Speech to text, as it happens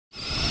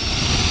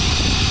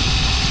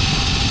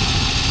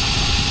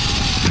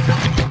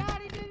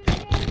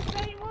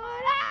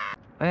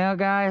Well,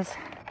 guys,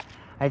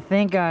 I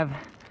think I've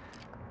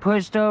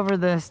pushed over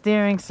the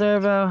steering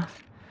servo.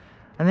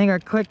 I think I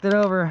clicked it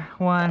over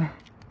one.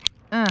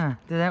 Did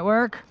that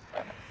work?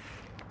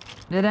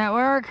 Did that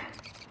work?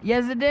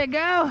 Yes, it did.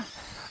 Go!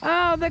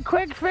 Oh, the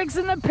quick fix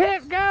in the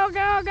pit. Go,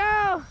 go,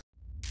 go!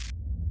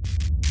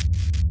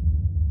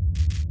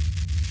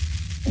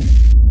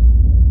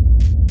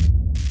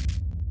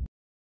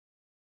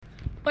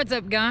 What's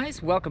up,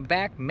 guys? Welcome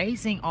back.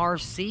 Amazing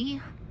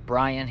RC.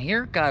 Brian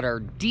here. Got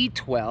our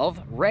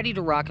D12 ready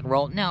to rock and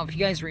roll. Now, if you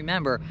guys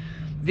remember,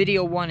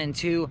 video 1 and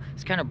 2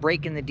 is kind of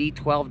breaking the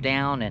D12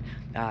 down and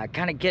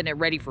kind of getting it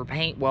ready for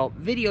paint. Well,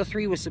 video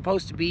 3 was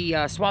supposed to be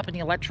swapping the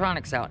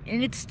electronics out,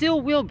 and it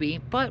still will be,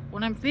 but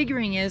what I'm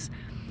figuring is,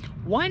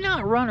 why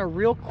not run a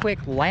real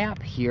quick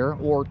lap here,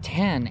 or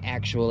 10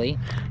 actually,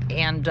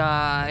 and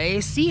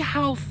see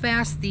how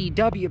fast the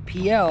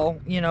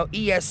WPL,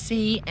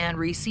 ESC and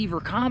receiver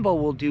combo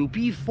will do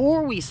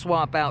before we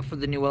swap out for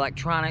the new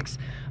electronics,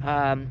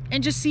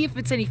 and just see if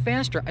it's any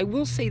faster. I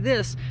will say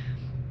this,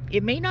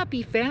 it may not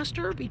be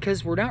faster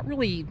because we're not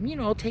really,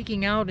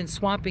 taking out and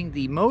swapping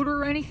the motor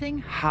or anything.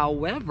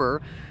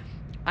 However,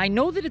 I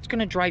know that it's going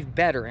to drive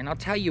better, and I'll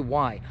tell you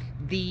why.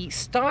 The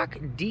stock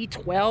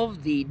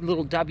D12, the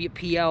little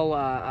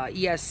WPL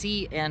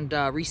ESC and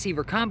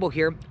receiver combo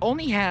here,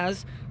 only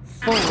has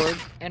forward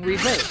and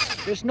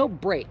reverse. There's no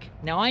brake.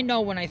 Now, I know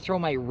when I throw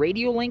my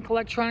radio link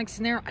electronics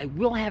in there, I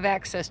will have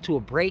access to a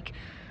brake.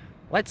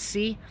 Let's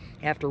see,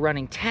 after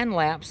running 10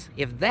 laps,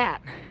 if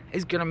that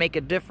is going to make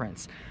a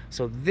difference.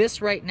 So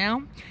this right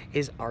now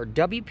is our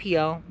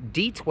WPL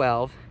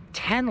D12,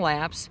 10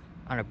 laps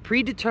on a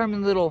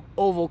predetermined little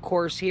oval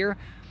course here.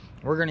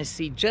 We're going to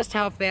see just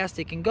how fast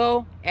it can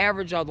go,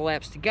 average all the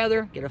laps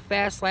together, get a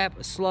fast lap,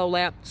 a slow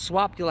lap,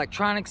 swap the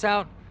electronics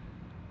out,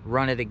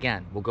 run it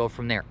again. We'll go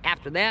from there.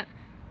 After that,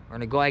 we're going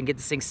to go ahead and get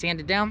this thing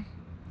sanded down.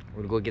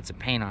 We're going to go get some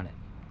paint on it.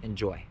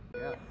 Enjoy.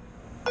 Yeah.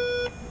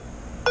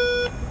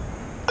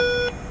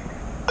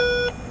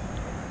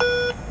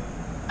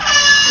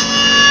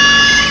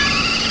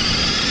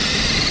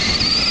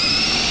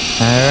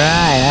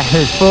 Alright, that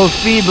is full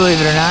speed,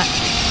 believe it or not.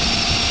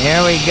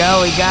 There we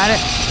go, we got it.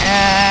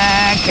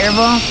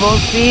 Careful, full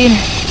speed.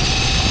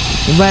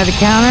 You by the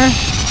counter?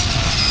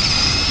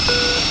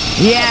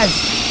 Yes,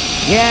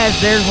 yes,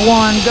 there's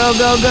one. Go,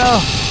 go,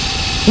 go.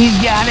 He's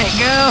got it,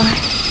 go.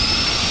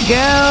 Go,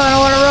 I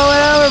don't want to roll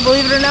it over.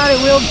 Believe it or not, it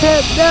will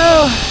tip.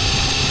 Go.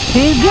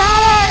 He's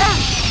got it.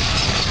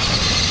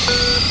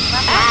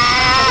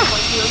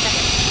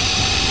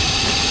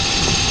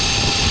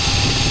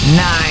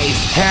 Nice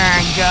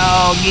turn,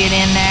 go, get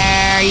in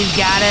there, he's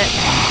got it.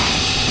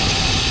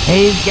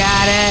 He's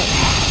got it.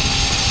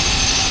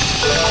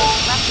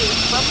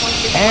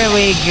 There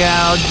we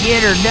go,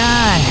 get her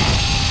done.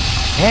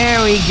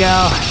 There we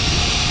go.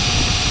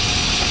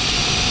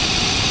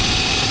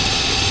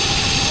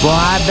 Well,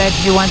 I bet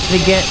you once we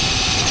get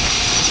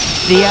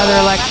the other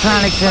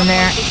electronics in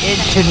there, it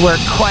should work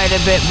quite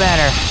a bit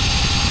better.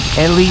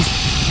 At least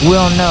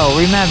we'll know.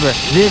 Remember,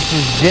 this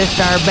is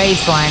just our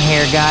baseline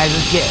here, guys.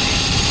 Let's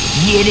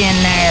get in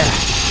there.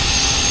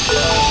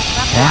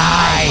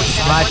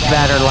 Nice. Much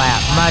better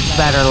lap. Much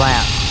better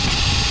lap.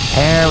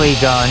 There we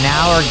go.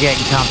 Now we're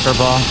getting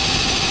comfortable.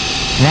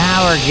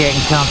 Now we're getting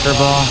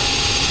comfortable.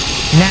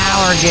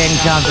 Now we're getting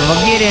comfortable.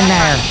 Get in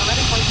there.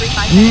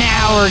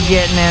 Now we're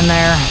getting in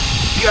there.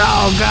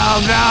 Go,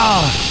 go,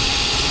 go.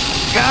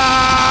 Go,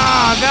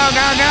 go,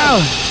 go,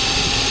 go.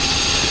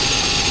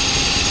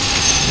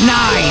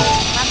 Nice.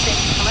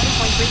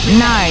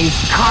 Nice.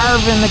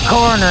 Carve in the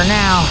corner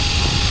now.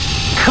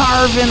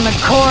 Carve in the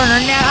corner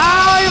now.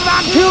 Oh, he's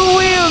about 2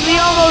 wheels. He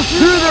almost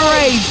threw the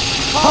race.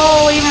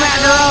 Holy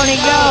macaroni,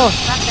 go.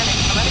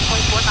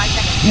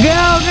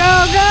 Go, go,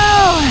 go.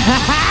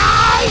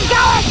 He's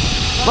going.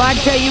 Well, I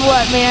tell you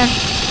what, man.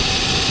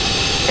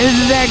 This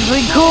is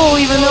actually cool,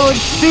 even though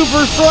it's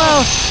super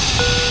slow.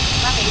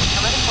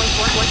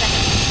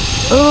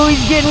 Oh,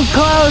 he's getting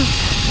close.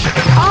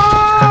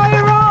 Oh, he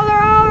rolled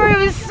her over.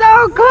 He was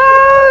so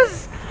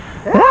close.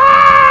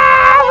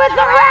 Ah, with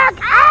the wreck.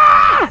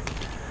 Ah!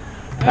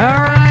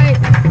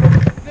 Alright,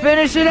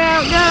 finish it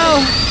out,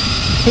 go!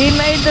 He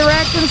made the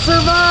wreck and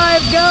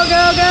survived! Go,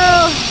 go,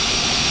 go!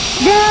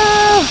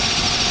 Go!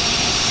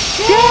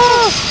 Go!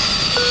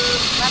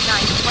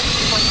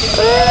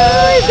 Ooh,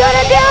 he's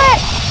gonna do it!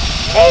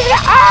 He's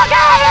gonna, oh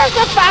God, there's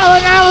the foul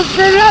and I was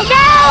screwed up,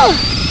 go!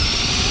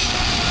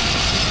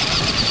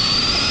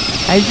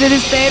 I should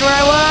have stayed where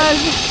I was.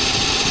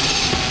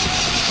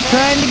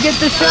 Trying to get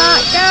the shot,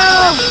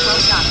 go!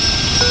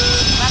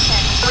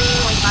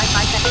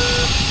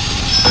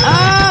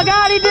 Oh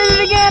God, he did it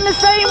again, the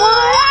same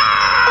one! Ah!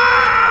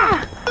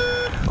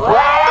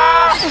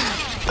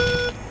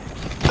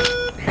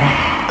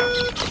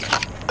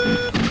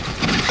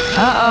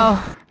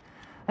 Uh-oh.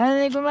 I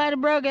think we might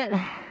have broke it.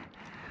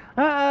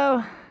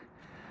 Uh-oh.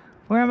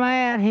 Where am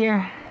I at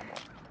here?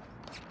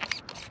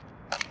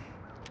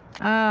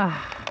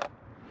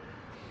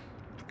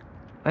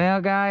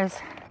 Well,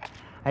 guys,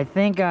 I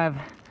think I've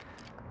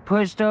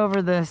pushed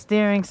over the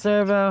steering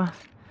servo.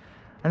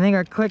 I think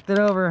I clicked it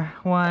over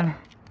one.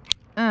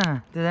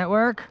 Did that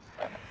work?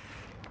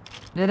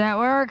 Did that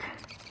work?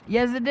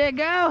 Yes, it did.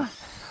 Go.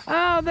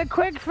 Oh, the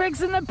quick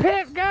fix in the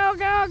pit. Go,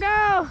 go,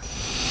 go.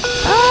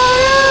 Oh,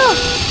 no.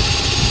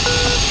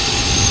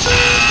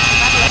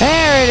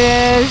 There it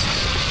is.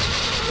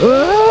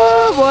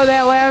 Oh, boy,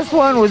 that last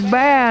one was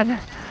bad.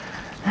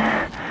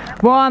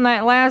 Well, on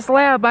that last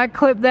lap, I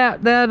clipped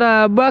that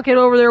bucket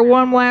over there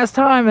one last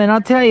time, and I'll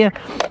tell you,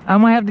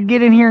 I'm gonna have to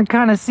get in here and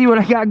kind of see what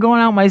I got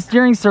going on my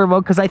steering servo,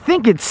 because I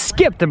think it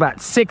skipped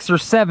about 6 or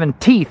 7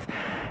 teeth,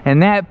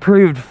 and that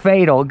proved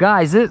fatal.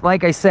 Guys,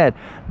 like I said,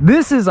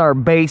 this is our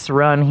base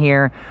run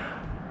here.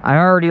 I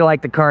already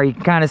like the car. You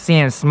can kind of see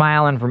him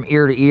smiling from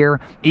ear to ear,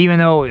 even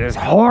though it was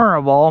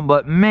horrible.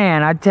 But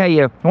man, I tell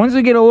you, once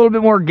we get a little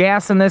bit more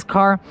gas in this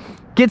car,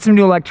 get some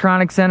new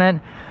electronics in it,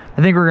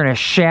 I think we're gonna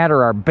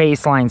shatter our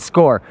baseline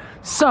score.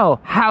 So,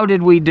 how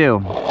did we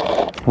do?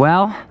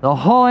 Well, the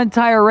whole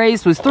entire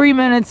race was 3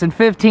 minutes and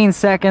 15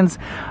 seconds.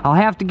 I'll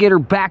have to get her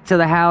back to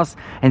the house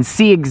and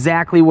see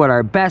exactly what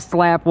our best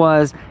lap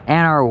was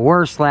and our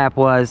worst lap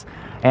was.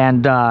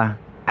 And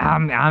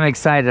I'm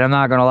excited, I'm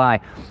not gonna lie.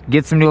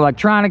 Get some new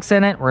electronics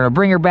in it, we're gonna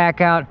bring her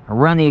back out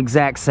and run the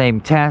exact same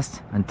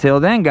test.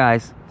 Until then,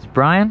 guys, it's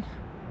Brian,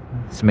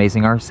 it's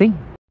Amazing RC.